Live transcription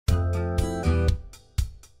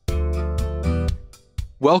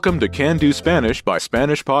Welcome to Can Do Spanish by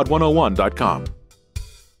SpanishPod101.com.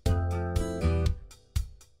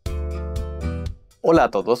 Hola a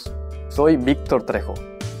todos, soy Víctor Trejo.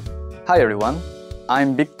 Hi everyone,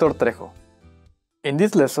 I'm Víctor Trejo. In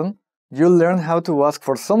this lesson, you'll learn how to ask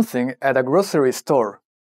for something at a grocery store.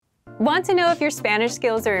 Want to know if your Spanish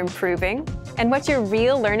skills are improving and what your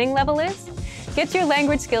real learning level is? Get your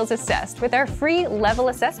language skills assessed with our free level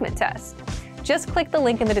assessment test. Just click the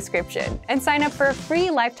link in the description and sign up for a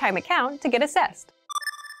free lifetime account to get assessed.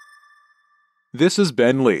 This is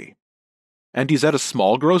Ben Lee, and he's at a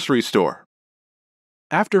small grocery store.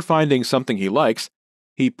 After finding something he likes,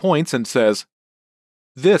 he points and says,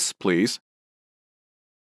 "This, please."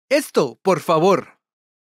 Esto, por favor.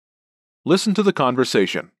 Listen to the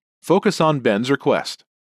conversation. Focus on Ben's request.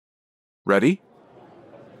 Ready?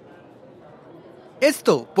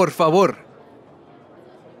 Esto, por favor.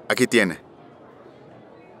 Aquí tiene.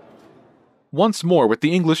 Once more with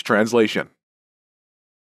the English translation.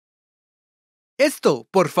 Esto,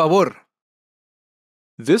 por favor.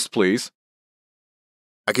 This, please.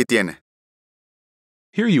 Aquí tiene.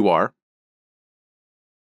 Here you are.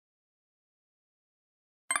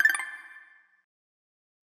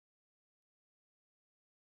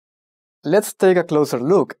 Let's take a closer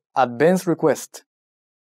look at Ben's request.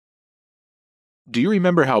 Do you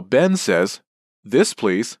remember how Ben says, "This,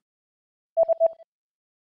 please"?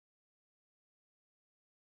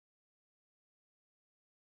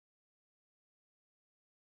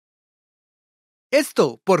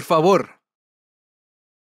 Esto, por favor.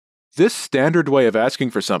 This standard way of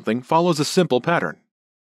asking for something follows a simple pattern.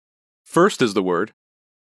 First is the word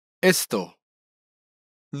Esto.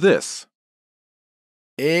 this.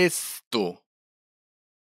 Esto.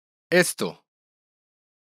 Esto.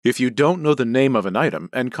 If you don't know the name of an item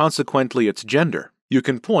and consequently its gender, you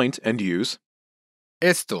can point and use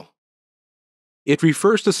Esto. it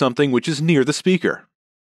refers to something which is near the speaker.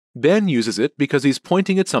 Ben uses it because he's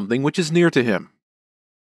pointing at something which is near to him.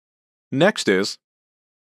 Next is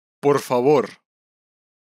Por favor.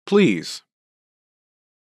 please.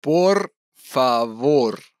 Por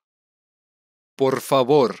favor. Por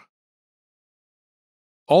favor.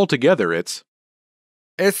 Altogether it's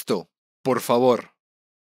Esto, por favor.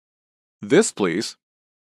 this, please.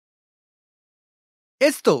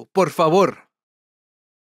 Esto, por favor.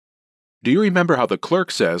 Do you remember how the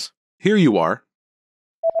clerk says, "Here you are"?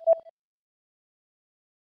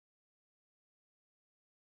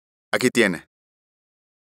 Aquí tiene.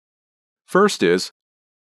 First is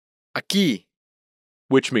Aquí.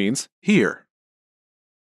 which means here.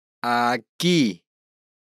 Aquí.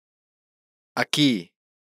 Aquí.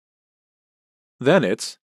 Then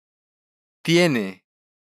it's Tiene.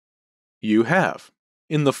 you have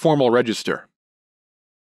in the formal register.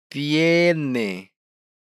 Tiene.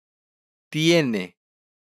 Tiene.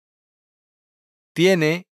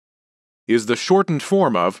 Tiene. Is the shortened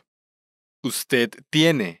form of Usted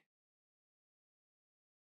tiene.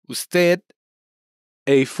 Usted.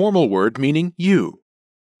 a formal word meaning you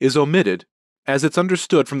is omitted as it's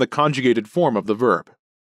understood from the conjugated form of the verb.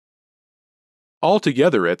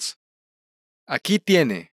 Altogether it's Aquí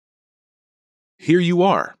tiene. here you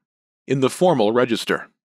are in the formal register.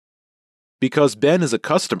 Because Ben is a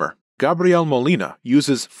customer, Gabriel Molina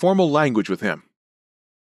uses formal language with him.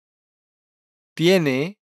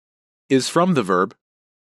 Tiene. Is from the verb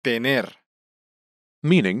Tener.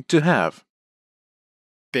 meaning to have.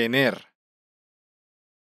 Tener.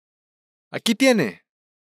 Aquí tiene.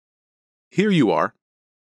 Here you are.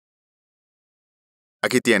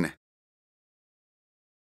 Aquí tiene.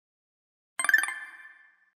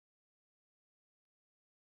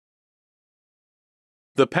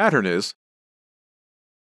 The pattern is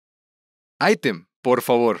Item, por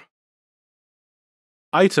favor.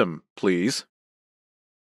 item, please.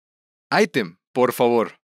 Item, por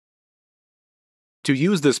favor. To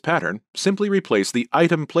use this pattern, simply replace the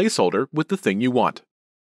item placeholder with the thing you want.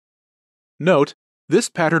 Note, this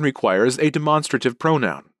pattern requires a demonstrative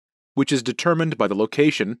pronoun, which is determined by the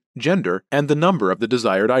location, gender, and the number of the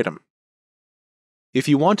desired item. If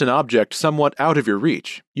you want an object somewhat out of your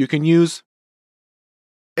reach, you can use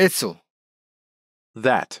Eso.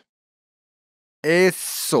 that.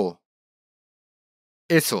 Eso.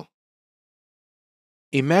 Eso.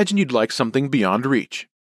 Imagine you'd like something beyond reach.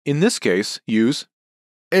 In this case, use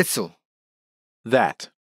Eso. that.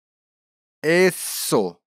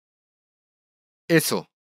 Eso. Eso.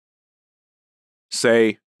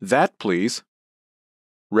 Say, that please.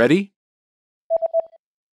 Ready?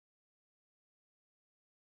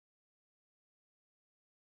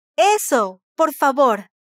 Eso, por favor.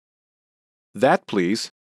 That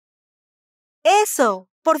please. Eso,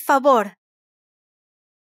 por favor.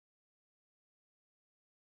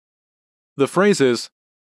 The phrases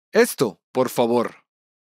Esto, por favor.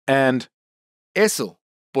 and Eso,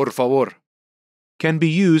 por favor. can be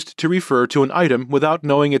used to refer to an item without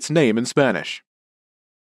knowing its name in Spanish.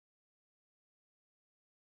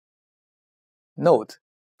 Note,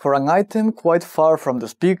 for an item quite far from the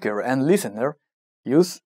speaker and listener,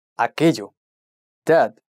 use aquello,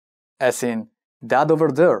 that, as in that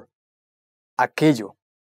over there, aquello,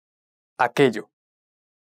 aquello.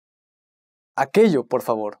 Aquello, por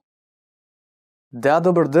favor. That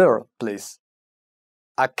over there, please.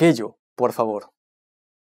 Aquello, por favor.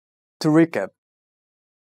 To recap,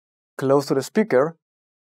 close to the speaker,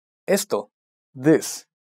 esto, this.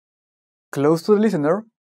 Close to the listener,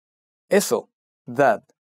 eso, that.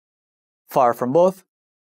 Far from both,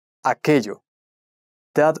 aquello,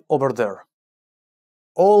 that over there.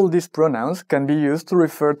 All these pronouns can be used to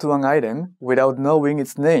refer to an item without knowing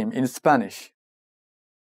its name in Spanish.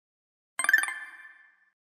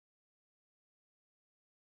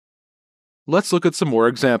 Let's look at some more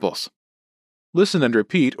examples. Listen and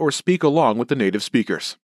repeat or speak along with the native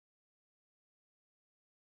speakers.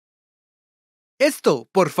 Esto,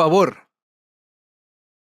 por favor.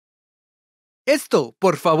 Esto,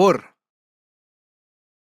 por favor.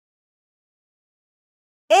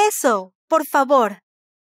 Eso, por favor.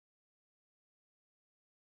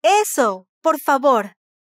 Eso, por favor.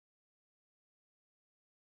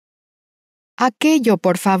 Aquello,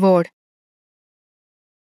 por favor.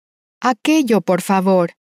 Aquello, por favor.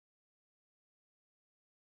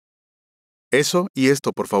 Eso y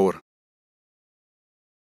esto, por favor.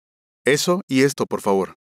 Eso y esto, por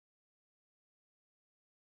favor.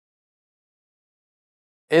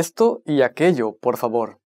 Esto y aquello, por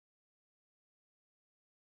favor.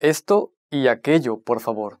 Esto y aquello, por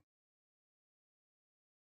favor.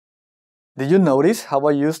 Did you notice how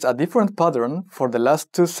I used a different pattern for the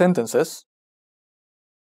last two sentences?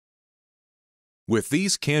 With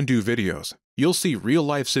these can-do videos, you'll see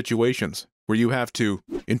real-life situations where you have to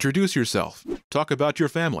introduce yourself, talk about your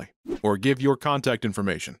family, or give your contact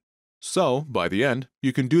information. So, by the end,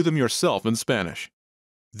 you can do them yourself in Spanish.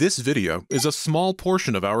 This video is a small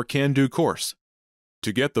portion of our can-do course.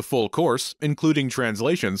 To get the full course, including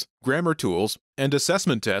translations, grammar tools, and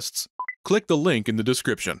assessment tests, click the link in the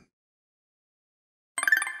description.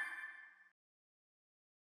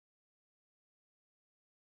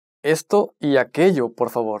 Esto y aquello, por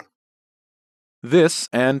favor. This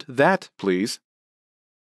and that, please.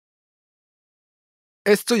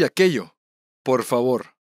 Esto y aquello, por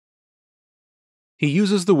favor. He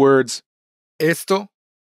uses the words Esto,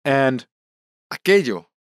 and aquello.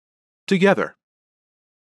 together.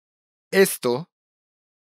 Esto,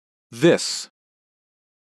 This,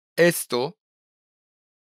 esto,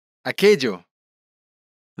 aquello,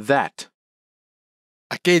 that.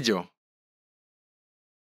 aquello.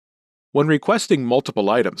 When requesting multiple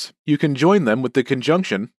items, you can join them with the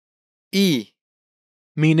conjunction Y,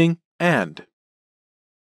 meaning and,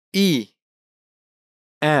 y,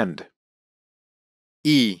 and.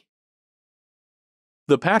 y.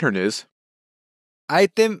 The pattern is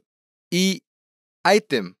Item y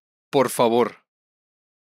item, por favor.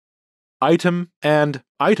 item and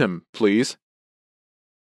item, please.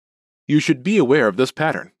 You should be aware of this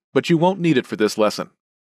pattern, but you won't need it for this lesson.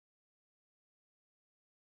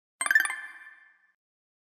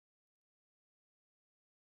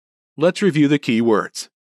 Let's review the key words.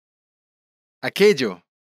 Aquello,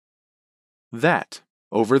 That,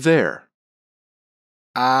 over there.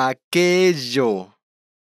 aquello,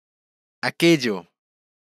 aquello.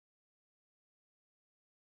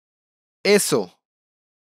 Eso,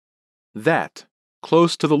 That,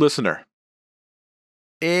 close to the listener.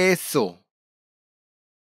 eso,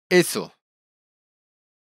 eso.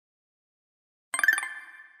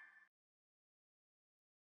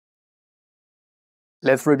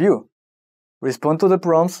 Let's review. Respond to the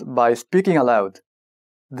prompts by speaking aloud.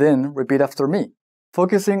 Then repeat after me,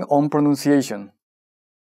 focusing on pronunciation.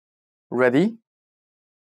 Ready?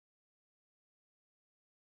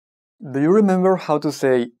 Do you remember how to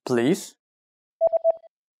say please?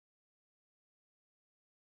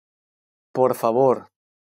 Por favor.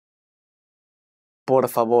 Por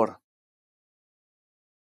favor.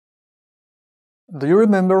 Do you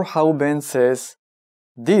remember how Ben says,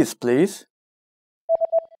 this, please?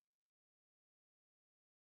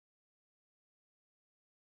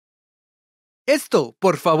 Esto,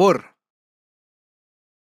 por favor.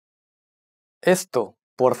 Esto,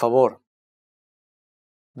 por favor.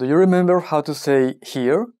 Do you remember how to say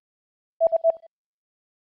here?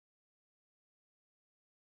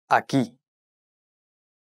 Aquí.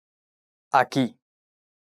 Aquí.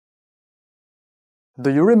 Do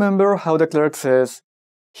you remember how the clerk says,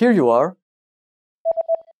 here you are?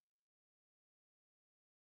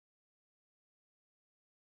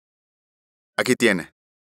 Aquí tiene.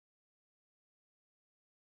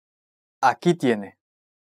 Aquí tiene.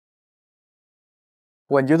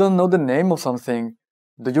 When you don't know the name of something,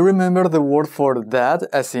 do you remember the word for that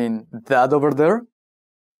as in that over there?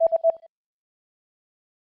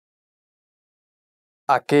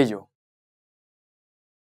 Aquello.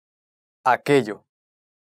 Aquello.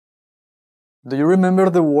 Do you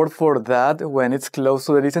remember the word for that when it's close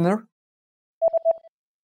to the listener?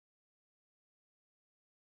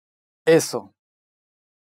 Eso.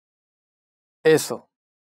 Eso.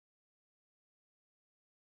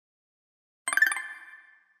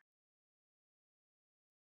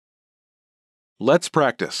 Let's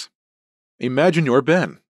practice. Imagine you're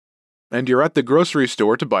Ben, and you're at the grocery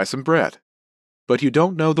store to buy some bread, but you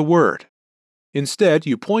don't know the word. Instead,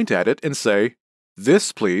 you point at it and say,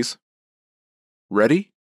 "This, please."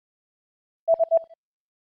 Ready?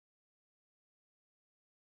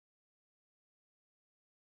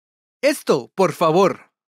 Esto, por favor.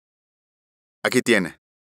 Aquí tiene.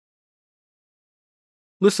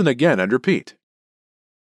 Listen again and repeat.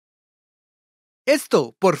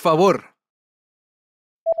 Esto, por favor.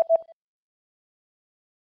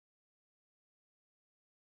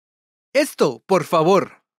 Esto, por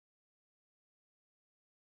favor.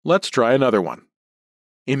 Let's try another one.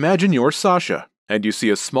 Imagine you're Sasha, and you see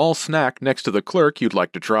a small snack next to the clerk you'd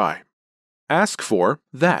like to try. Ask for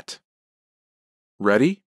that.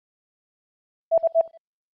 Ready?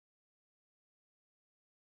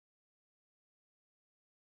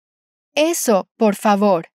 Eso, por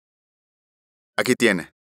favor. Aquí tiene.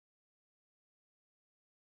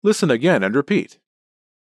 Listen again and repeat.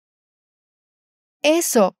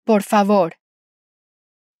 Eso, por favor.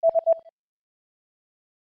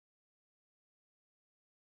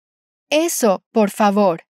 Eso, por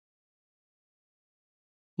favor.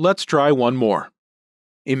 Let's try one more.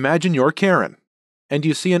 Imagine you're Karen, and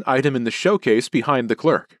you see an item in the showcase behind the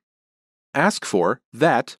clerk. Ask for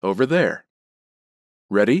that over there.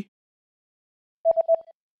 Ready?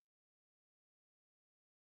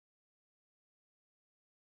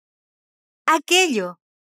 Aquello.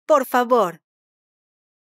 Por favor.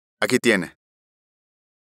 Aquí tiene.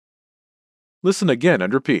 Listen again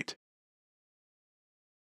and repeat.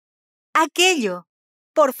 Aquello.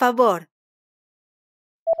 Por favor.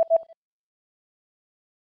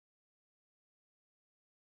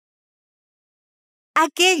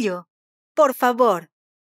 Aquello. Por favor.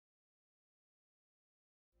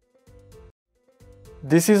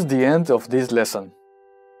 This is the end of this lesson.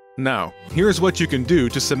 Now, here's what you can do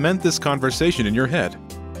to cement this conversation in your head.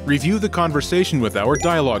 Review the conversation with our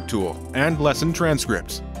dialogue tool and lesson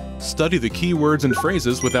transcripts. Study the key words and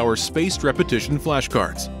phrases with our spaced repetition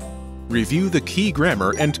flashcards. Review the key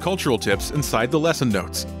grammar and cultural tips inside the lesson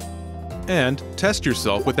notes. And test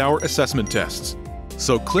yourself with our assessment tests.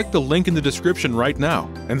 So click the link in the description right now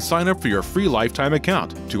and sign up for your free lifetime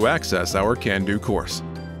account to access our Can-Do course.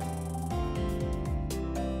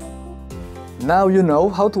 Now you know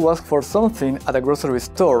how to ask for something at a grocery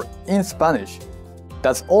store in Spanish.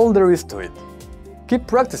 That's all there is to it. Keep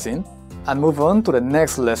practicing and move on to the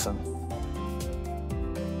next lesson.